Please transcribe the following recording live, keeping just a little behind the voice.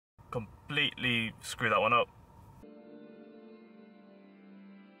completely screwed that one up.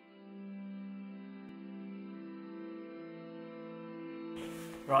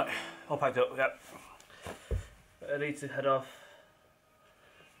 Right, all packed up, yep. Ready to head off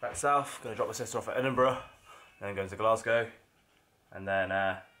back south. Gonna drop my sister off at Edinburgh, then go to Glasgow, and then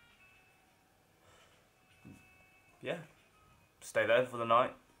yeah, stay there for the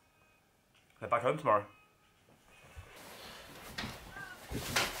night. Head back home tomorrow.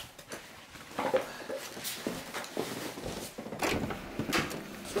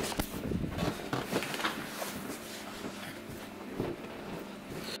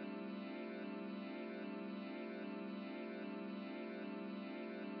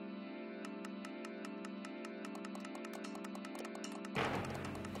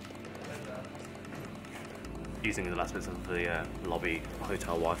 Using the last bits of the lobby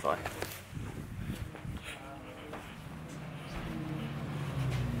hotel Wi-Fi.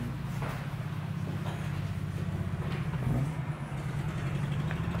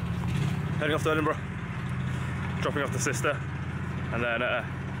 Heading off to Edinburgh, dropping off the sister, and then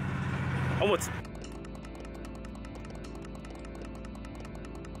onwards.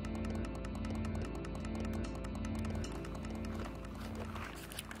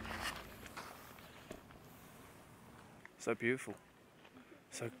 So beautiful,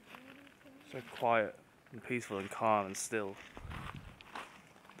 so quiet and peaceful and calm and still.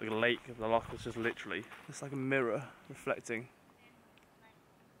 The lake of the loch is just literally, it's like a mirror reflecting.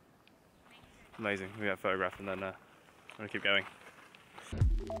 Amazing. We get a photograph and then I'm gonna keep going.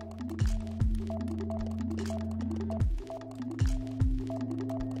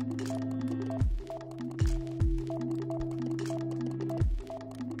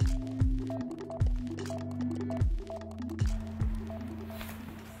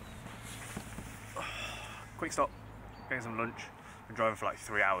 Quick stop, getting some lunch. Been driving for like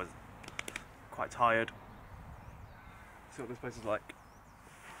 3 hours. Quite tired. See what this place is like.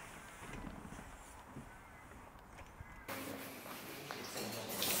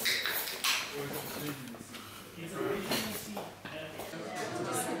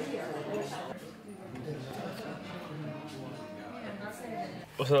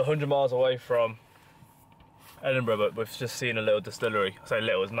 We're sort of 100 miles away from Edinburgh, but we've just seen a little distillery. I say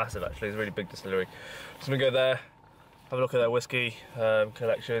little, it's massive actually, it's a really big distillery. Just gonna go there, have a look at their whiskey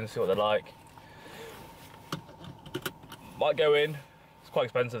collection, see what they're like. Might go in, it's quite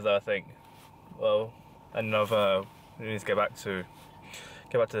expensive though I think. Well, and we need to get back to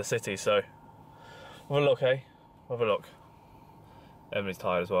the city, so we'll have a look, eh? We'll have a look. Emily's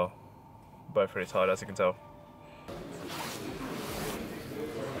tired as well. We're both pretty tired as you can tell.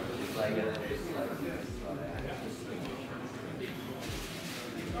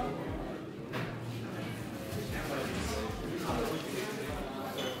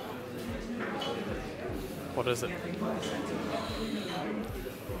 What is it?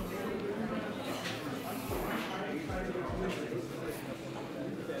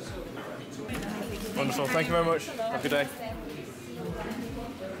 Wonderful, thank you very much. Have a good day.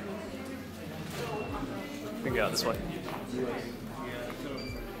 We can get out this way.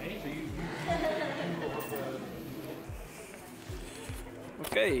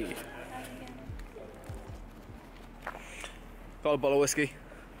 Okay. Got a bottle of whiskey.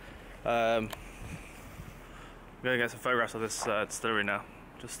 I'm gonna get some photographs of this distillery now.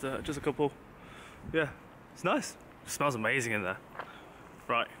 Just a couple. Yeah, it's nice. It smells amazing in there.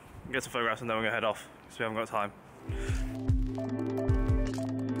 Right, get some photographs and then we're gonna head off because we haven't got time.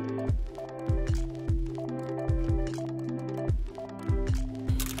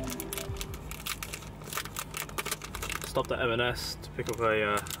 Stopped at M&S to pick up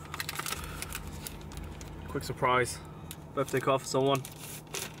a quick surprise birthday card for someone.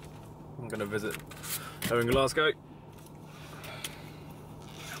 I'm gonna visit her in Glasgow.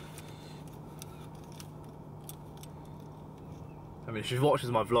 I mean, if she watches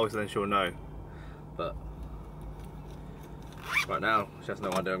my vlogs then she'll know, but right now she has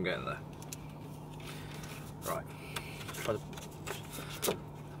no idea I'm getting there. Right,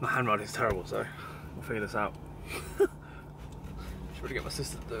 my handwriting's terrible, so we'll figure this out. Should really get my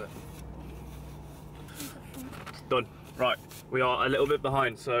sister to do it. Done. Right, we are a little bit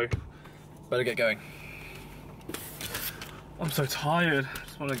behind, so better get going. I'm so tired. I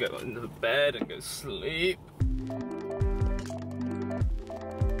just want to get into the bed and go to sleep.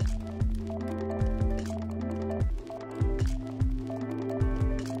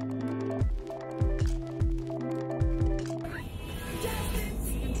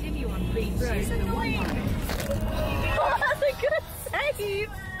 Continue on Green Road for 1 mile. Oh, that's a good save!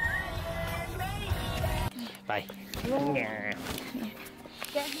 Bye.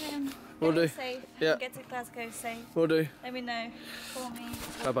 Get home. Will do. Safe. Yeah. Get to Glasgow safe. Will do. Let me know. Call me.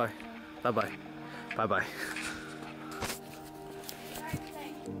 Bye bye. Bye bye. Bye bye.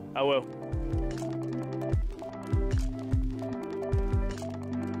 I will.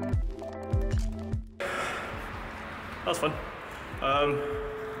 That was fun. Gonna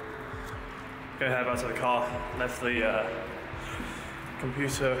head back to the car. Left the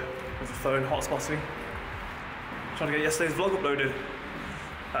computer with the phone hotspotting. Trying to get yesterday's vlog uploaded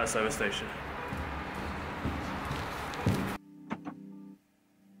at a service station.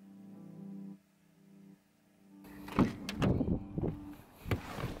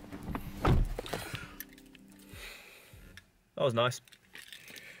 That was nice.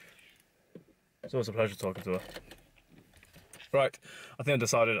 It's always a pleasure talking to her. Right, I think I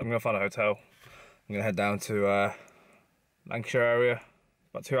decided I'm going to find a hotel. I'm going to head down to Lancashire area,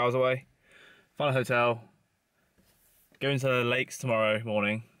 about 2 hours away. Find a hotel, go into the lakes tomorrow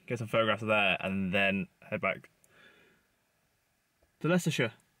morning, get some photographs of there, and then head back to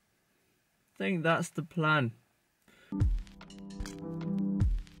Leicestershire. I think that's the plan.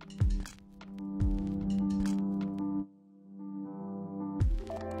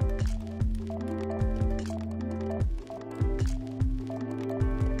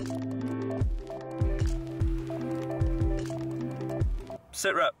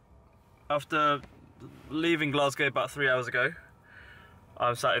 Sit rep. After leaving Glasgow about 3 hours ago,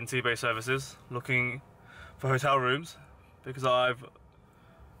 I'm sat in T-Bay services looking for hotel rooms because I've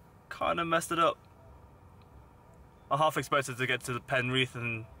kind of messed it up. I half expected to get to the Penrith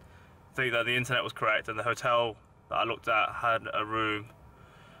and think that the internet was correct and the hotel that I looked at had a room,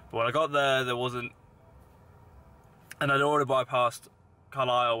 but when I got there wasn't, and I'd already bypassed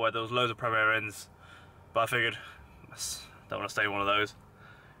Carlisle where there was loads of Premier Inns, but I figured I don't want to stay in one of those.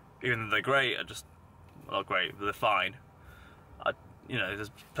 Even though they're great, well, not great, but they're fine. You know, there's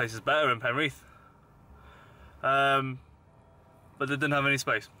places better in Penrith. But they didn't have any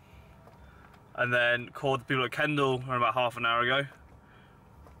space. And then called the people at Kendal around about half an hour ago.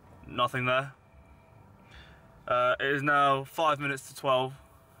 Nothing there. It is now 5 minutes to 12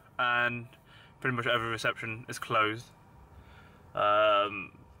 and pretty much every reception is closed. Yeah,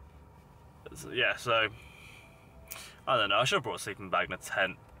 so I don't know, I should have brought a sleeping bag and a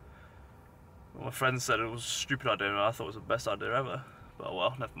tent. My friend said it was a stupid idea and I thought it was the best idea ever. But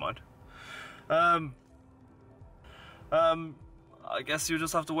well, never mind. I guess you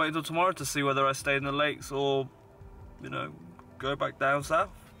just have to wait until tomorrow to see whether I stay in the lakes or, you know, go back down south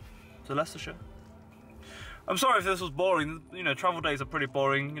to Leicestershire. I'm sorry if this was boring. You know, travel days are pretty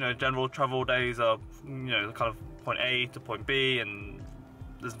boring. You know, general travel days are, you know, kind of point A to point B and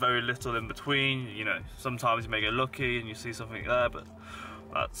there's very little in between. You know, sometimes you may get lucky and you see something there, but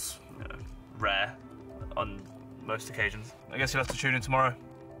that's, you know, rare on most occasions. I guess you'll have to tune in tomorrow,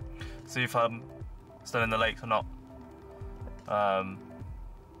 see if I'm still in the lakes or not.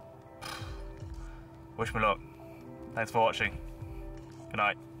 Wish me luck. Thanks for watching. Good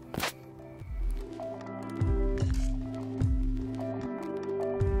night.